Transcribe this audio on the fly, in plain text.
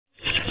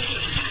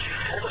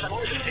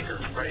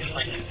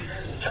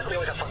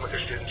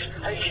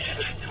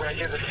I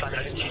gave this assignment,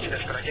 I didn't teach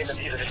this, but I gave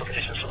them these initial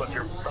conditions. So look,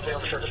 you're roughly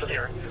on the surface of the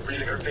Earth. We're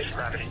using Earth-based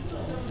gravity.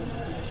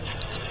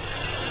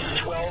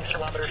 12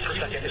 kilometers per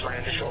second is my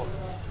initial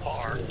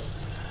R.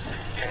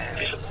 And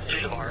piece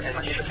of R. And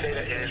my piece of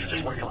theta is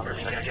just 1 kilometer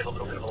per second. I get a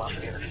little bit of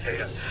velocity in the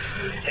theta.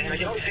 And I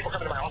get all these people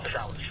coming to my office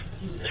hours.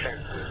 They're saying,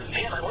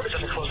 man, my orbit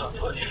doesn't close up.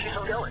 Look, you see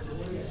how I'm going.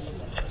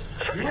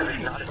 That's not because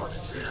it's not an orbit.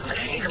 I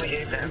sneakily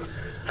gave them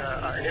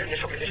an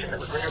initial condition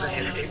that was greater than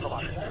the escape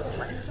velocity from the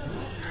planet.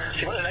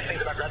 See, one of the nice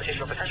things about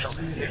gravitational potential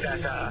is that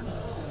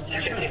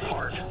you can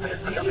impart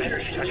enough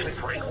energy to actually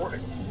break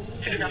orbit.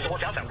 So it didn't have to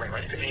work out that way,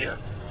 right? It could be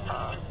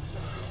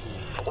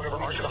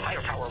whatever R to the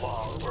higher power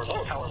law or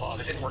lower power law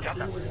that didn't work out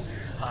that way.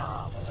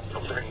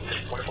 We live in this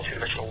wonderful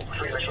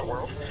three-dimensional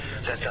world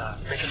that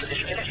makes it so that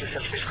you can actually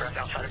send spacecraft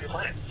outside of your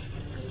planet.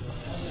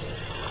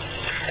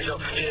 And so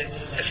the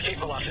escape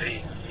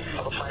velocity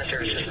of a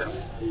planetary system,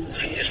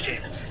 V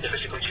escape, is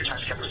basically 2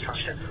 times Kepler's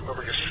constant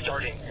over your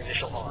starting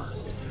initial R.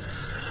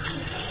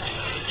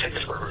 Take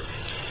the square root.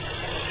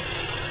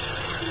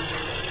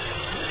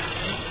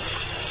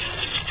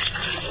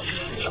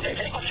 Okay,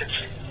 any questions?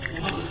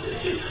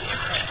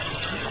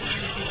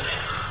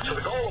 So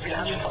the goal will be to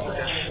have some fun with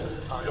this.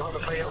 Go home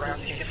and play it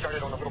around. You can get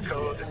started on the little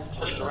code that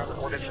pushes around the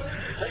orbits. And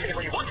the thing is,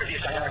 when you work through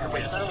these dynamic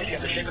equations, not only do you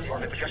have the shape of the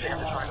orbit, but you actually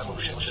have the time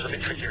evolution, which is a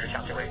bit trickier to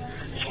calculate.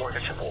 It's more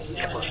than simple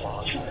Kepler's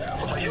laws.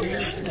 But by doing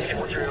this, you can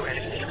work through, and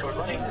if you get the code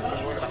running,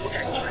 you'll learn about book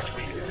angles for next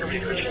week. It'll be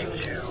a good chance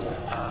to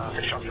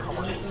finish off your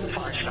homework in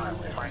fine style,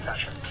 in fine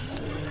fashion.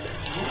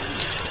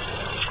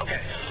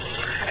 Okay.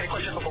 Any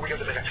questions before we go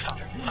to the next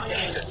topic?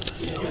 Yes.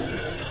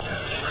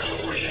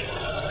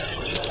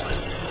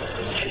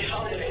 Can you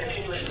solve it in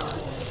continuous time?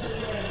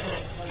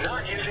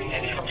 Not using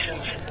any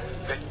functions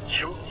that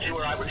you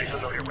or I would be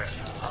familiar with.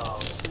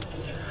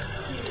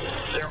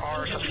 There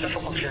are some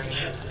special functions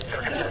that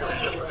are kind of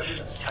formulated just for this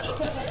type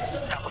of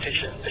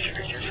application that you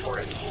could use for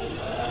it.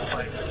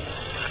 But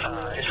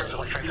in terms of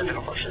like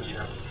transcendental functions, you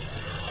know.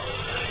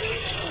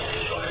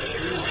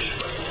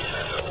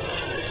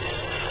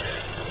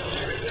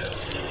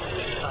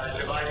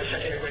 Divide the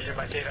second equation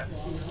by theta.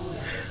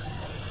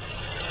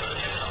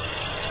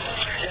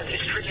 Yeah,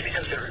 it's tricky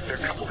because they're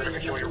coupled in a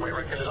peculiar way,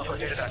 right? Because there's also a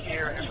theta dot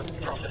here, and there's some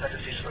cross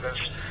dependencies for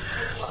those.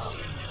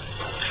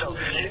 So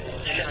you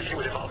can actually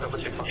would involve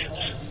elliptic functions.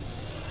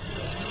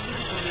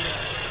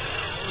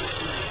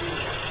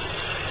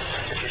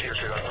 It's easier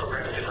to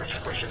program the different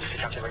equations to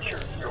calculate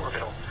your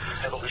orbital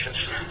evolutions.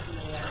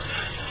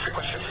 Good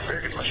question.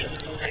 Very good question.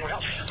 Anyone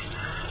else?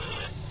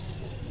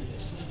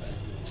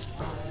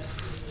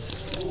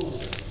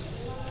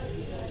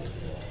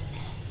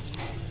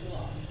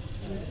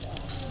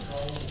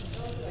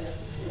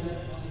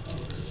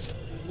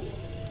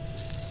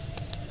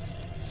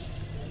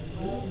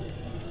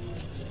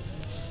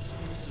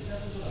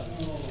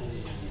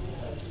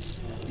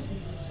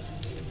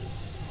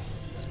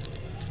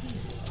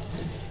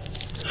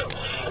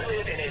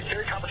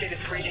 Very complicated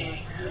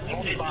 3D,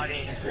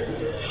 multi-body,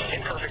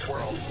 imperfect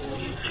world.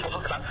 We'll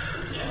talk about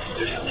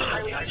this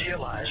highly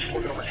idealized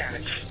orbital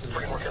mechanics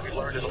framework that we've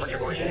learned in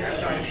electrical engineering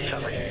inside of these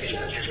satellite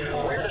communication systems.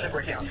 Where does it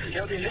break down? You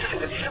know, the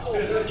simple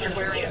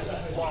Eulerian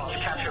laws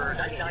capture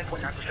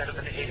 99.9% of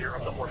the behavior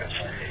of the orbits.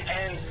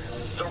 And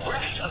the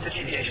rest of the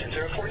deviations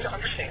are important to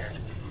understand.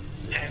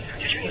 And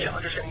you need to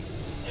understand,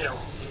 you know,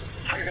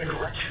 how you're going to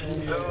correct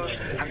those,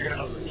 how you're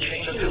going to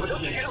change those. But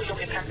those usually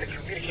don't impact the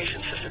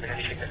communication system in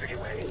any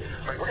significant way.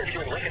 Right? We're going to be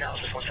doing link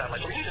analysis on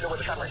satellites, so we need to know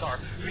where the satellites are.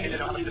 We need to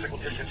know how much physical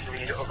distance do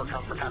we need to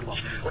overcome for path loss.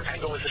 What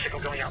angle is the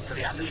signal going out into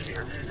the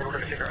atmosphere in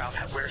order to figure out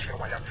where it's going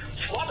to wind up.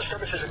 Small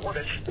disturbances in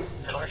orbits,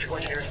 as electrical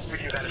engineers, we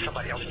view that as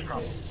somebody else's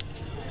problem.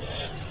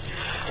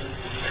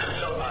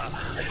 So,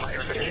 that's my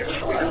aerospace here.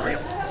 So we have real.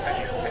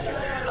 Thank you.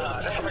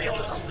 That's somebody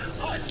else's problem.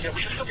 But, you know,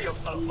 we should still be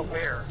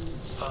aware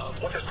of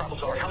what those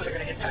problems are, how is it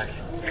going to impact,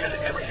 because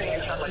everything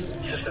in the satellite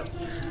system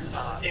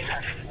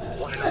impacts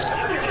one another. That's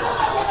the beauty of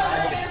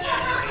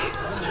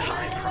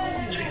design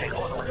problems. So you think,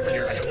 oh, I'm electrical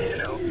engineer, I don't need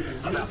to know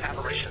about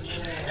aberrations.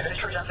 And then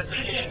it turns out that the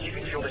station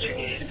keeping field that you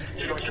need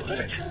is going to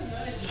limit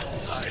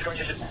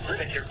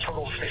your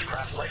total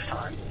spacecraft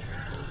lifetime.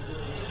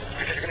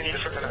 Because you're going to need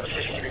a certain amount of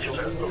station keeping fuel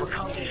to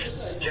overcome these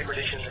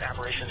degradations and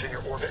aberrations in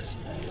your orbit.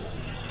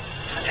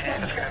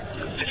 And it's going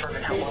to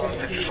determine how long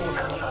the solar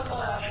panels have to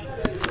last.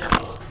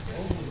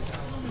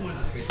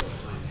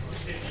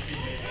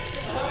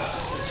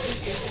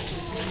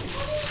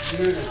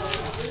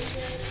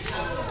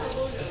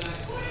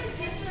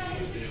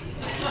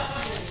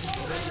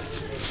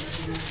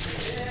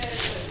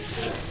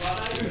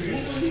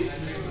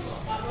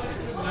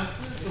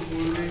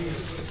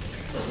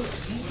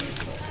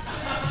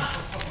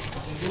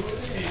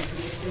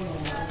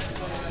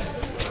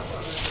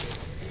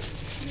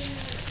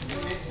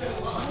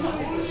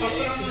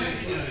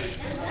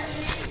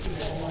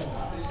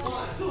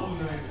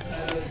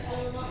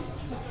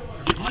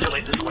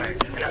 Modulate this way.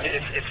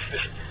 It's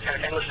this kind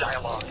of endless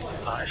dialogue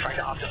and trying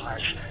to optimize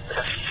the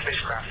best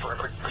spacecraft for a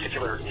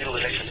particular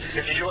utilization.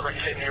 If you do it right,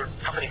 you save your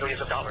company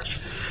millions of dollars.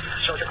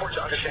 So it's important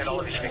to understand all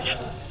of these things.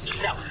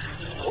 Now,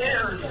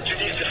 where do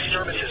these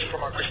disturbances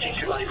from our pristine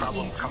two-body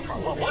problem come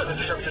from? Well, one of the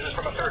disturbances is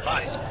from a third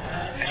body.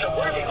 And so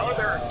what are the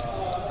other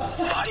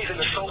bodies in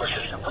the solar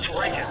system? Let's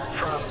rank it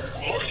from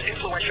most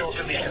influential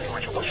to least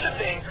influential. What's the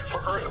thing for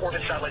Earth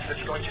orbit satellites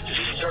that's going to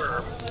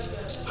disturb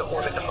the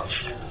orbit the most?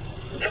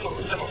 The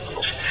moon.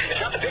 It's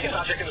not the biggest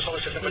object in the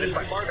solar system, but it's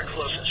by far the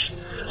closest.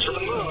 So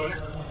the moon,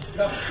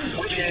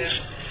 which is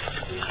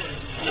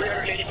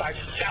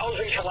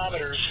 385,000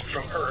 kilometers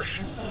from Earth,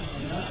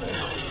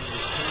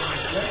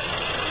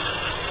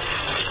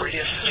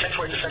 radius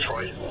centroid to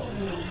centroid.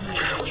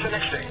 What's the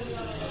next thing?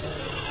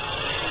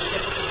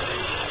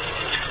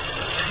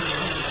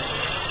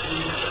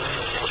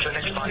 What's the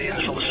next body in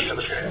the solar system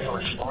that's going to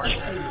influence Mars?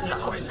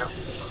 Not quite, no.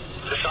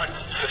 The sun.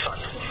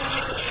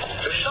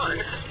 The sun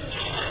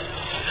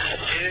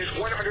is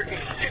 150,000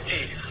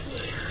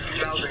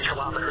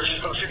 kilometers,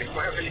 excuse me,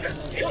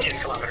 150 million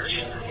kilometers,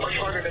 much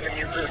larger than the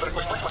moon, but of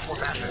course much more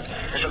massive.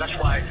 And so that's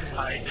why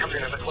it comes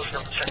in as a close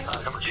number 2.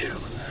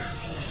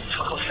 It's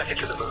a close second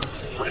to the moon.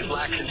 When it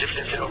lacks in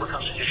distance, it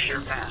overcomes its sheer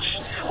mass.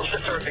 What's the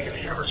third thing in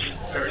the universe,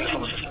 or in the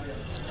solar system?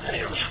 In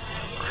the universe.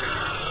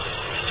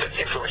 That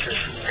influences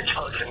and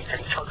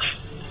tugs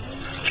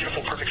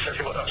beautiful, perfect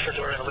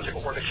circular and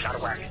elliptical orbits out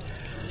of whack.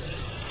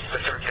 The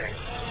third thing,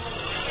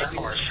 not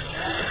Mars.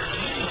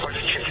 Mars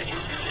is chintzy.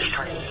 It's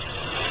tiny.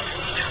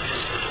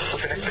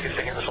 What's the next biggest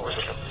thing in the solar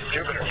system?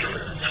 Jupiter.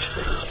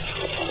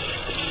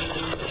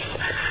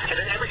 And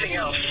then everything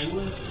else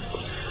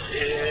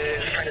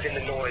is kind of in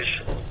the noise.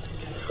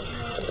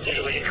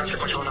 Usually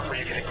inconsequential enough where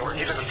you can ignore it.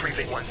 These are the three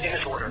big ones in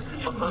this order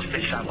for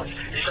Earth-based satellites.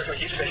 If you start doing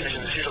deep space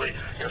missions, it's usually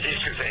these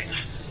two things.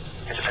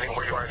 And depending on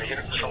where you are in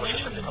the solar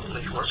system, they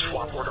probably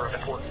swap order of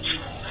importance.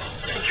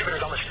 Jupiter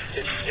is almost,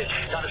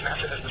 it's not as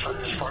massive as the sun,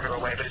 it's farther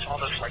away, but it's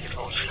almost like its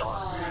own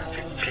star.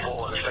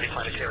 People who study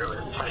planetary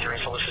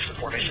and solar system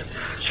formation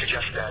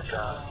suggest that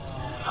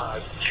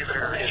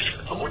Jupiter is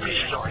a would-be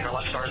star. A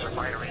lot of stars are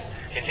binary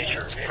in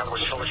nature. In other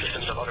words, solar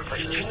systems of other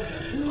places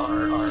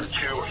are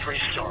 2 or 3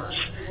 stars.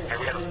 And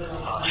we have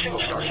a single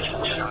star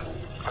system, which is not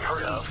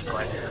unheard of,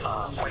 but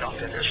quite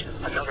often there's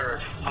another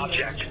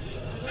object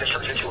that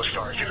turns into a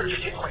star. Jupiter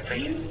just didn't quite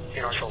make it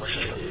in our solar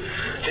system.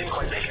 Didn't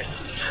quite make it.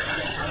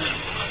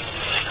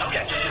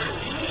 Okay.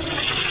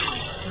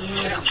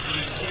 Now,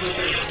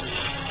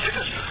 this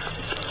is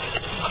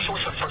a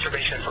source of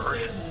perturbation for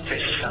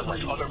Earth-based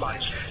satellites, other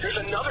bodies. There's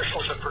another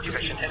source of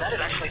perturbation, and that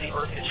is actually the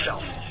Earth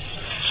itself.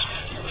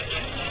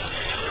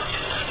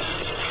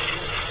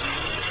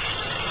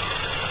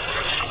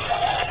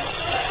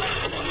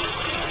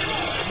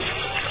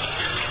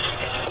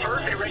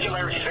 Earth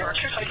irregularities. There are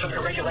 2 types of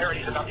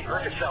irregularities about the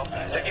Earth itself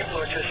that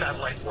influence the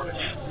satellite orbits.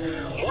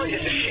 One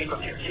is the shape of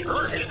the Earth. The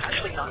Earth is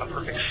actually not a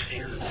perfect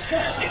sphere.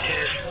 It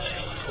is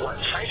what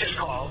scientists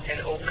call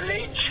an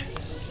oblate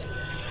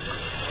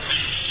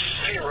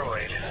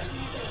spheroid.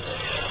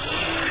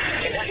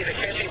 And that is a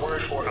fancy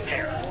word for a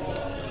pear.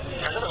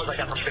 I thought it was like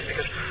that from space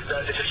because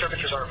the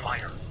disturbances are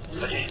minor.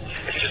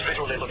 If you just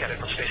visually look at it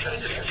from space at a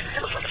distance,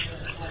 it looks like a sphere.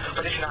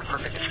 But it's not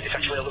perfect. It's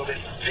actually a little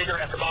bit bigger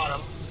at the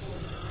bottom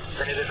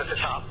than it is at the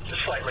top,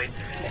 just slightly.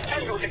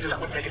 And you would think that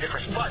would make a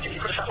difference. But if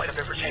you put a satellite up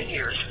there for 10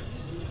 years,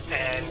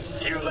 and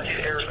you let these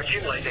errors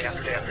accumulate day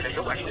after day after day,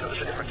 you'll actually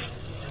notice a difference.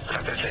 The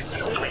fact that it's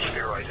an oblate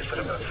spheroid instead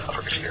of a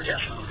perfect sphere. Yes?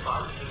 The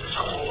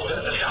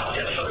south,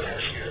 the southern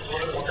hemisphere. A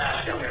little bit more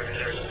mass down there than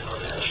there is in the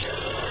northern hemisphere.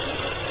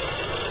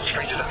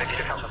 Strange as that may be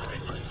to count something.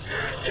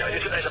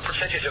 As a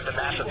percentage of the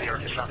mass of the Earth,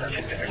 it's not that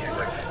significant.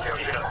 Like,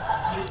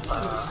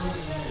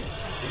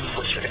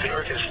 even if the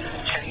Earth is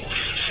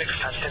 6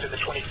 times 10 to the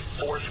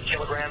 24th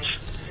kilograms,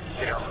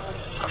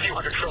 a few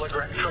hundred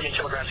trillion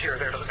kilograms here or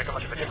there doesn't make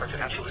much of a difference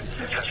in absolute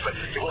sense, but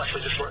it will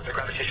actually distort the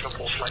gravitational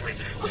pull slightly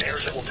with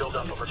errors that will build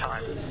up over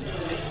time.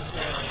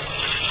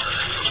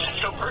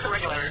 So Earth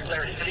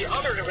irregularities. The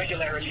other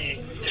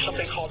irregularity is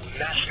something called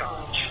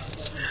mascons.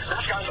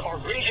 Mascons are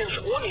regions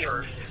on the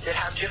Earth that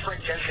have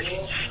different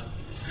densities.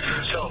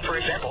 So, for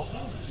example,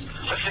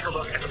 let's take a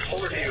look at the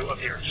polar view of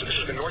the Earth. So this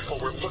is the North Pole.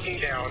 We're looking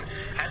down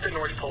at the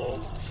North Pole.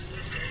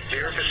 The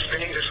Earth is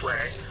spinning this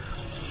way.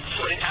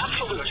 But in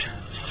absolute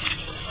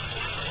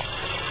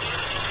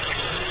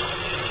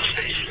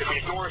space, if we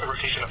ignore the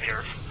rotation of the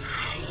Earth,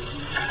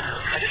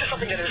 and this is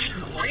something that is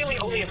really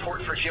only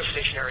important for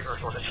geostationary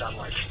Earth orbit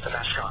satellites, the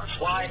mascons.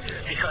 Why?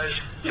 Because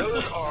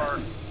those are,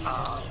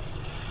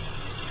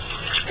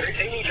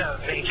 they need to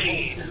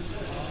maintain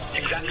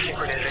exact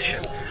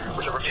synchronization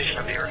with the rotation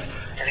of the Earth,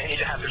 and they need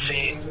to have the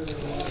same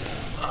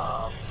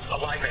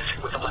alignment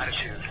with the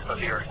latitude of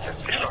the Earth that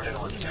they started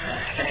on.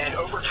 And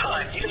over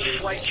time, even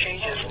slight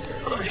changes,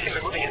 these things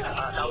are moving at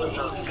thousands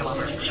of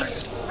kilometers per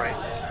second, right?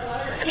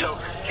 And so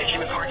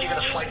even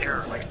a slight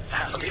error, like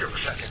half a meter per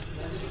second,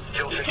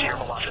 builds into your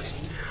velocity.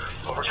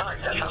 Over time,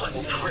 that satellite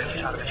will drift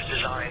out of its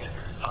designed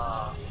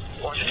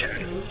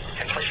longitude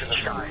and place it in the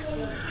sky.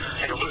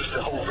 And you'll lose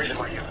the whole reason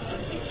why you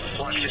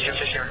launched a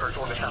geostationary Earth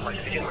orbit satellite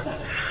to begin with.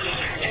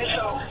 And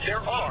so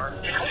there are,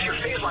 because you're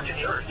phase locked in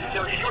the Earth, if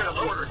you were in a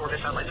lower Earth orbit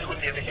satellite, this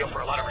wouldn't be a big deal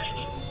for a lot of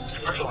reasons.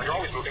 First of all, you're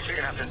always moving, so you're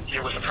going to have to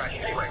deal with some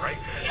tracking anyway, right?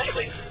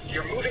 Secondly,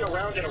 you're moving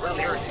around and around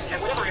the Earth, and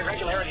whenever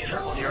irregularities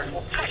happen on the Earth,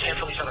 will kind of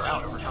cancel each other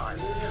out over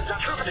time. Not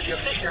true for the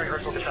geostationary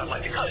Earth orbit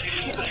satellite, because you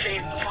see the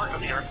same part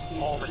of the Earth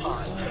all the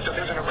time. So if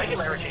there's an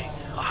irregularity,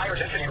 a higher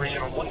density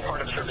region on one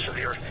part of the surface of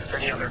the Earth than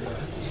the other,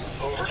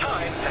 over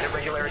time, that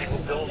irregularity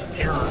will build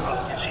error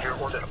up into your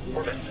orbit.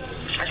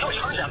 And so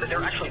it turns out that there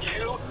are actually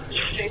two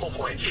stable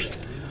points,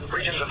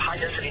 regions of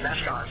high-density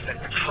mascons that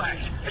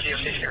attract a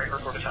geostationary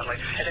Earth orbit satellite,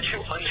 and then two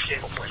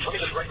unstable points. Let me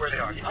just write where they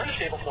are. The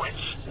unstable points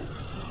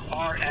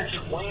are at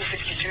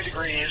 162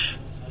 degrees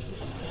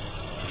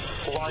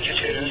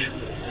longitude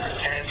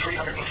and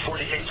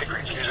 348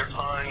 degrees. These are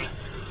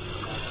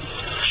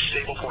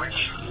unstable points.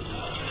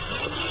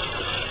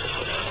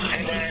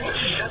 And then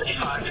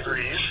 75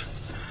 degrees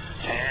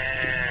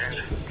and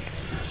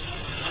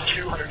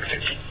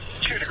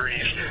 252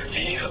 degrees.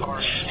 These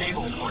are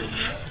stable points.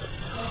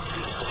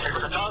 And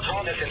we're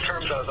drawing this in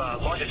terms of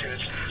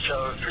longitudes,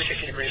 so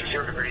 360 degrees or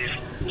 0 degrees,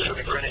 this would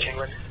be Greenwich,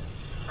 England,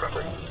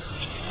 roughly.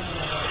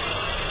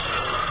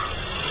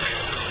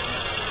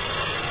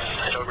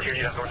 And over here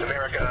you have North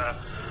America.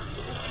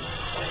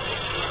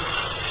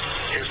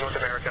 Here's North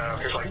America.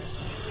 Here's like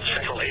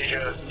Central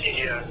Asia,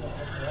 India,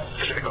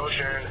 Pacific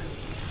Ocean,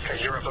 okay,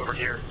 Europe over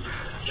here.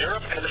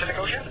 Europe and the Pacific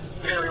Ocean,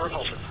 very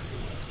repulsive.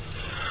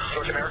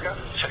 North America,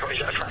 Central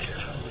Asia, attractive,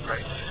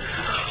 right?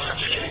 I'm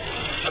just kidding.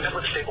 So that's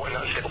where the stable and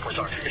unstable points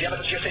are. If you have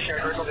a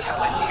geostationary Earth orbit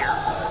satellite here,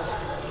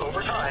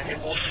 over time, it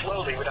will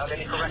slowly, without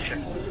any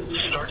correction,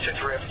 start to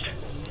drift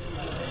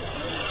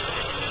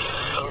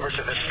over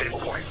to this stable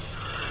point.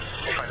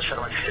 You find the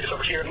satellite. If it's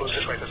over here, it moves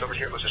this way. If it's over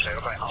here, it moves this way.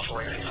 It'll probably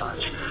oscillate a few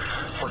times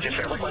before it gets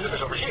there. Likewise, if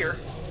it's over here,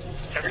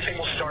 everything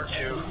will start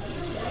to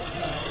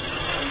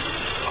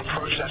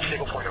approach that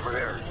stable point over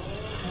there.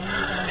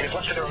 And if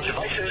left to their own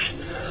devices,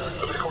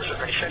 over the course of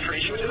many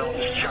centuries, you would develop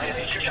these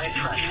two giant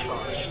trash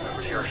spots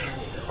over the Earth,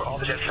 where all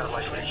the dead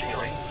satellites would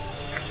accumulate.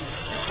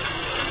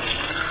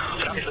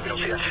 But obviously we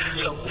don't see that.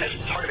 So as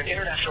part of an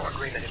international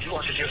agreement, if you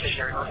launch a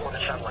geostationary Earth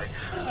orbit satellite,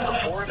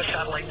 before the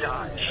satellite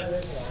dies,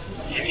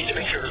 you need to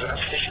make sure there's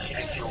enough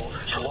station-keeping fuel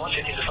to launch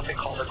it into something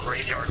called a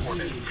graveyard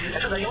orbit.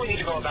 And so they only need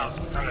to go about,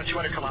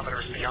 200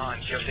 kilometers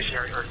beyond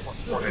geostationary Earth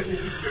orbit.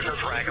 There's no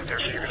drag up there,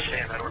 so you're going to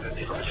stay in that orbit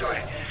in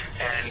perpetuity.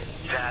 And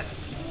that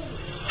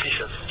piece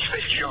of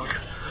space junk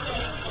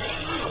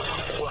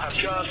will have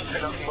just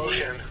enough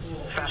motion,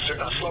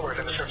 slower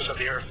than the surface of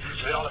the Earth,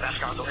 so that all the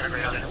mascons will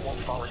integrate on it and it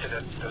won't fall into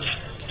the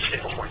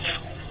stable points. So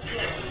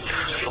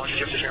if you launch a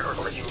geostationary Earth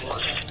orbit, you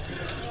must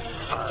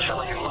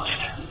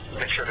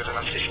make sure there's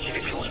enough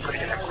station-keeping fuel to put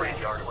it in that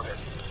graveyard orbit.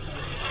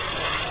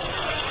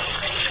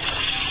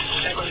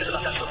 Any questions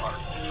about that so far?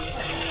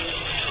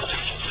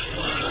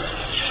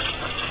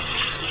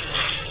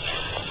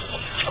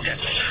 Okay.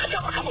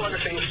 Now, a couple other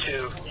things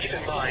to keep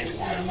in mind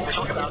when we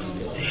talk about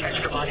the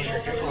extra bodies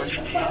that influence the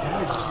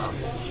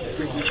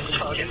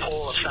tug and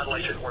pull of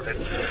satellites in orbit.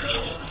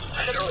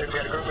 I said earlier, we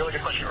had a really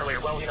good question earlier,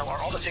 well, are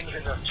all the things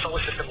in the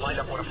solar system lined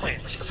up on a plane?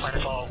 Like the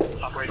planets all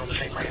operate on the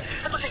same plane?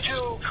 And they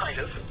do, kind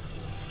of,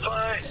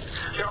 but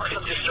there are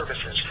some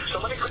disturbances. So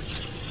let me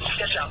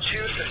sketch out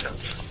two systems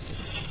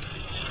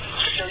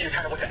to show you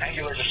kind of what the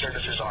angular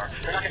disturbances are.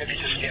 They're not going to be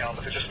to scale,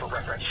 but they're just for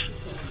reference.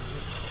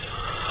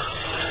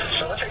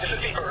 So let's say this is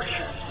the Earth,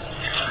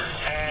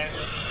 and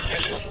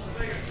this is...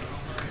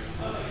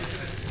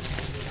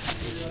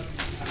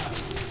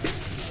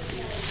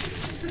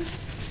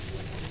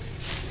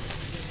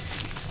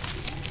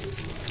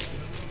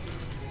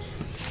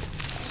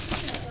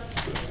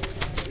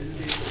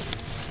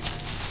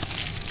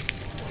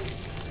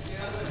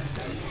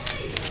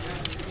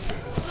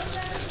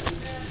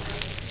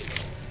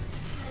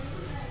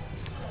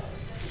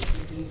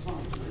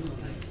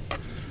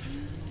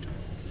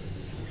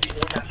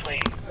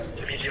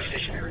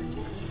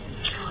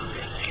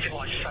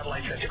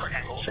 At different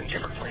angles and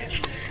different planes.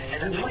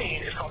 And that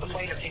plane is called the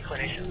plane of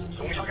inclination.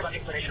 So when we talk about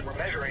inclination, we're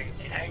measuring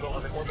the angle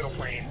of an orbital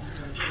plane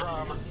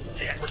from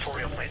the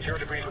equatorial plane. 0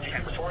 degrees would be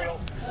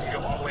equatorial. You go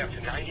all the way up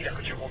to 90, that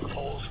puts you on the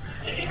poles.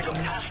 You can even go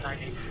past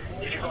 90.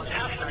 If you've gone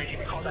past 90,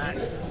 we call that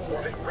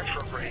orbit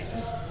retrograde.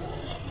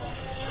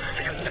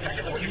 Because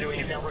effectively what you're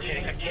doing is now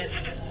rotating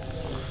against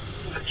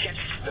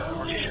the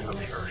rotation of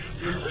the Earth.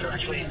 Those are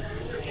actually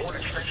more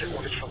expensive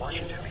orbits to launch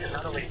into, because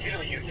not only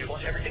usually you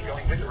launch everything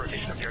going with the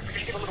rotation of the Earth,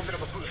 because you get a little bit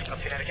of a boost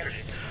of kinetic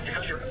energy.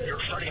 Because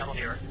you're starting out on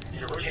the Earth,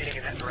 you're rotating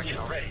in that direction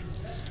already.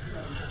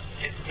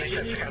 It makes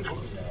sense to kind of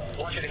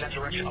launch it in that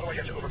direction. Otherwise,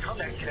 you have to overcome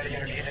that kinetic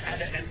energy and then add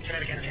that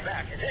kinetic energy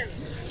back, and then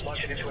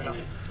launch it into enough,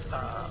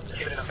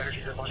 give it enough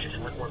energy to launch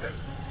into an orbit.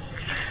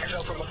 And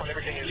so, for the most part,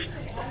 everything is,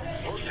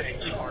 most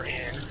things are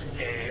in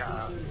a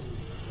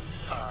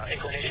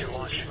inclination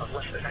launch of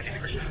less than 90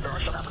 degrees. There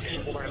are some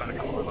applications, we'll learn about a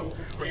couple of them,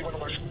 where you want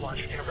to launch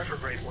in a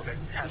retrograde orbit,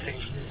 have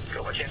things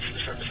go against the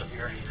surface of the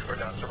Earth, or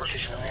the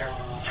rotation of the Earth.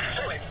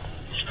 So anyway,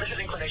 This is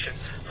inclination.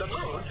 The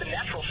moon, the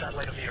natural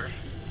satellite of the Earth,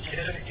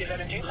 is at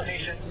an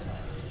inclination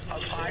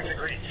of 5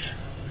 degrees.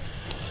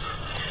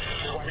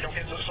 This is why we don't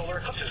get those solar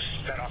eclipses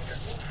that often.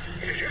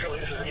 Because usually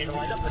this isn't even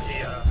lined up with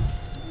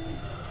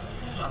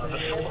the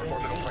solar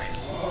orbital plane.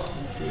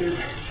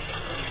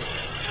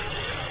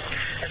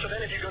 And so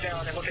then if you go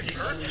down and look at the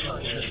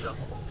Earth-Sun system,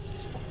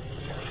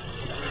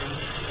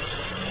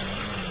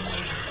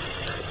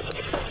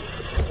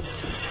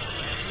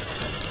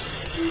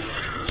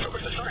 so of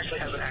course the Sun actually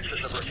has an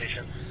axis of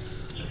rotation.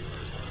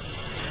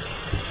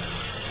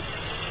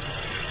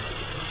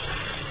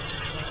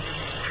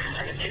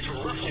 And it's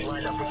roughly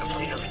lined up with the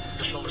plane of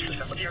the solar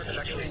system, but the Earth is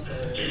actually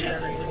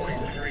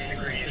 7.3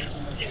 degrees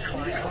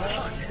inclined from the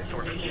Sun in its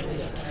orbit.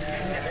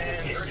 And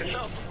then the Earth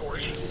itself, of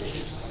course,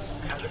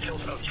 has a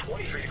tilt of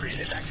 23 degrees.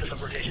 Its axis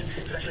of rotation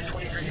is actually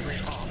 23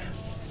 degrees off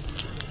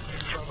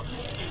from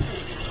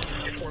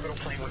its orbital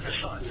plane with the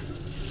Sun.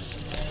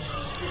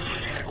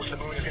 And of course the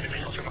Moon is going to be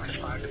plus or minus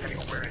 5, depending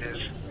on where it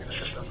is in the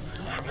system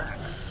from that.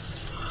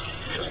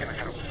 So it's going to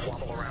kind of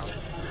wobble around.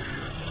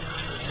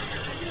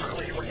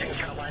 Really, when things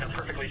kind of line up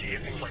perfectly to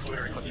get things like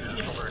lunar eclipses and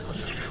solar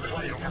eclipses, which is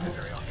why they don't happen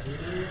very often.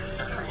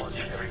 Every month,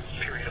 every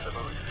period of the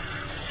moon.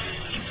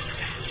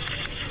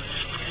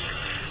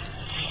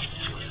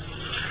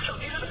 So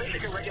these are the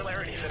basic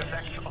irregularities that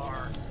affect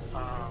our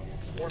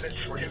orbits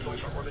or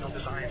influence our orbital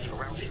designs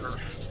around the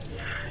Earth.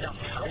 Now,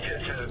 I'd like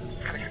to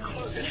kind of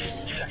conclude this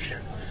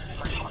section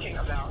by talking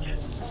about a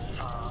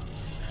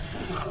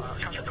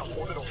concept called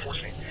orbital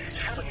forcing. It's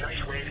kind of a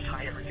nice way to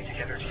tie everything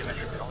together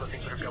geometrically, all the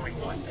things that are going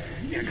on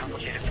in a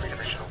complicated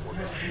three-dimensional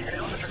orbit. And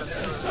it also turns out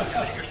this is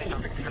an interesting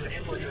topic because it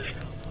influences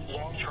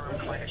long-term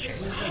climate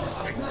change. So,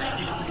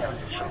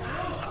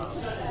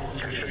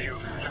 kind of shows you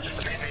not just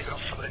the man-made, but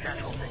also some of the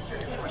natural things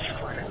that influence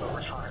climate over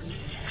time.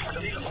 So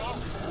these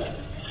all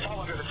fall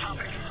under the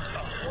topic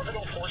of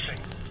orbital forcing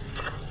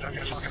that I'm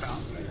going to talk about.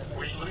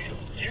 We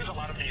use a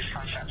lot of these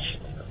concepts.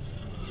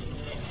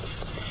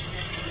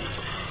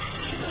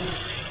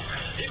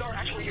 These are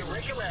actually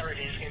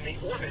irregularities in the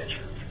orbit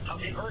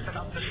of the Earth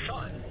about the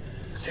Sun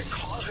that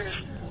causes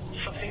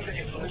some things that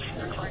influence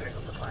the climate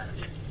of the planet.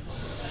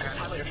 And I've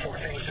highlighted 4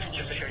 things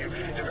just to show you.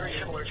 They're very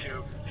similar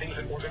to things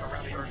that orbit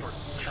around the Earth or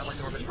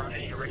satellite orbits around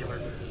any irregular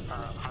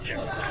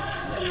object.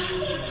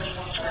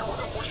 Now,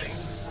 orbital forcing,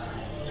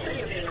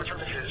 many of these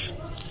perturbations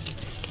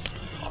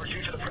are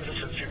due to the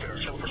presence of Jupiter.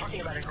 So if we're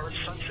talking about an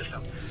Earth-Sun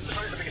system, the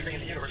Sun is the biggest thing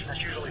in the universe, and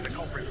that's usually the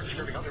culprit for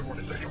disturbing other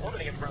orbits. But if you're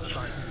orbiting around the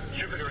Sun,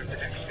 Jupiter is the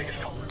next biggest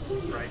culprit,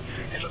 right?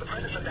 And so the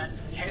presence of that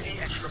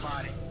heavy extra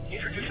body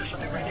introduces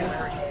some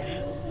irregularities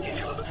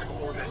into elliptical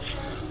orbits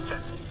that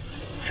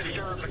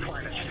disturb the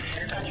climate. And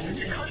in fact,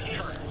 because these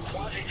are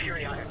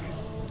quasi-periodic,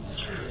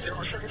 there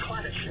are certain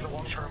planets in the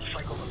long-term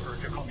cycle of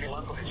Earth. They're called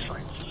Milankovitch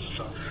cycles.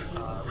 So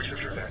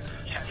researchers have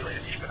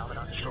tabulated these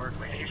phenomena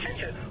historically. And you tend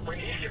to, when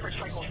these different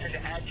cycles tend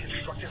to add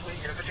constructively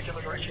in a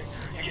particular direction,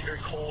 you get very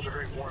cold or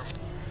very warm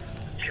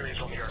periods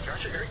on the Earth. They're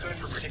actually very good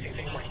for predicting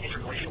things like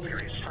interglacial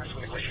periods, times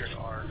when the glaciers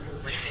are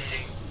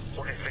receding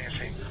or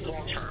advancing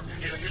long-term.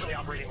 These are usually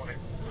operating on an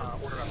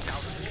order of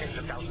thousands and tens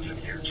of thousands of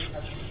years.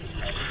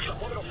 So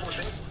orbital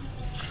forcing.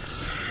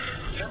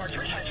 There are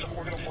 3 types of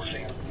orbital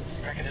forcing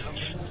mechanisms.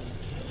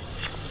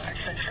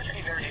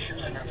 Eccentricity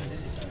variations in the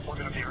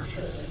orbit of the Earth.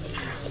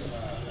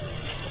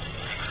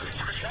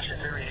 Precession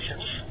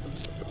variations.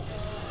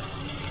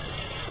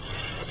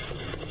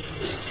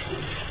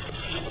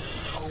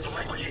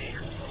 Obliquity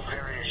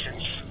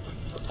variations.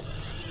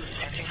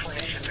 And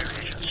inclination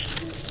variations.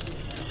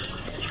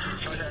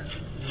 So as a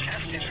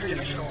test in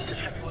three-dimensional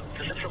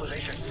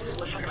conceptualization,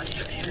 let's talk about each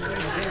of these.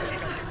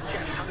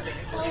 Yes, how do they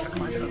influence the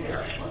climate of the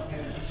Earth?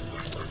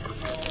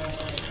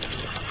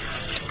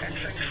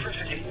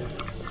 Eccentricity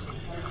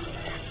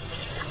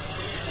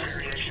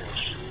variations.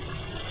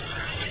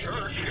 The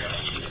Earth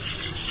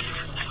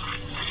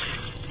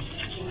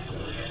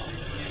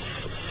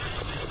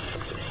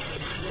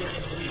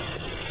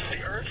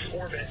Earth's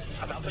orbit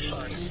about the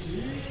Sun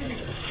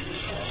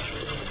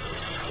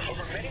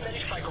over many,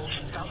 many cycles,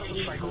 thousands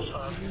of cycles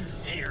of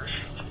years,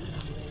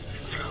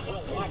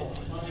 will wobble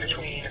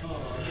between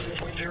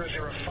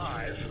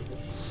 0.005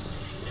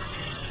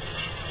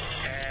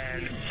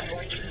 and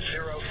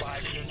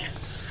 0.058.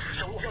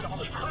 So we're going to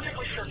almost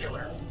perfectly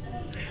circular.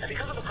 And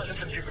because of the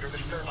presence of Jupiter,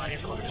 this third body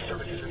of closing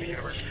disturbances in the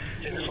universe,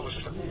 in the solar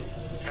system,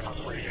 and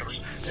possibly the universe,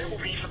 there will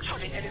be some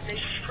tugging, and it may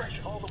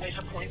stretch all the way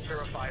to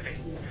 0.058.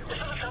 Which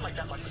doesn't sound like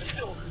that much, but it's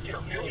still,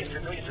 millions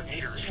and millions of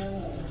meters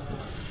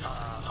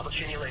of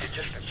accumulated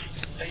distance.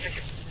 Now you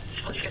think,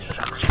 let's sketch this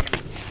out for a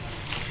second.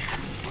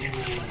 I'm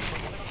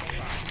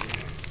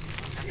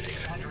going to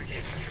exaggerate the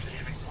eccentricity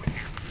of a point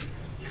here.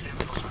 Here's the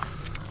elliptical side.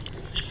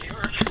 The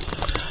Earth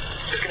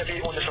is going to be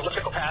on this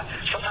elliptical path.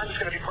 Sometimes it's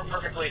going to be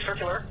perfectly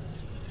circular,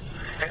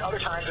 and other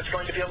times it's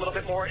going to be a little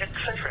bit more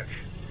eccentric.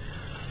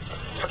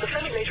 But the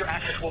semi-major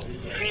axis will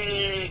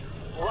be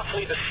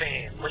roughly the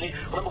same.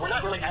 Remember, we're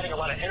not really adding a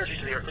lot of energy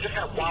to the Earth. We're just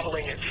kind of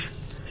wobbling its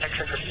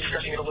eccentricity,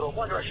 stretching it a little in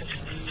one direction,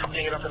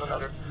 tucking it up in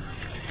another.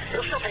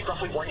 It'll still take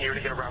roughly 1 year to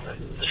get around the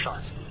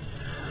Sun.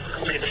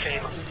 will be at the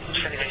same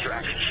semi-major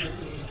axis.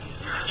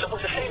 So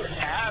with the same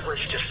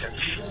average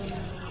distance,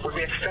 would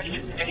we expect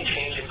any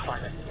change in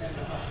climate?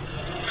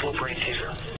 It's a little brain teaser.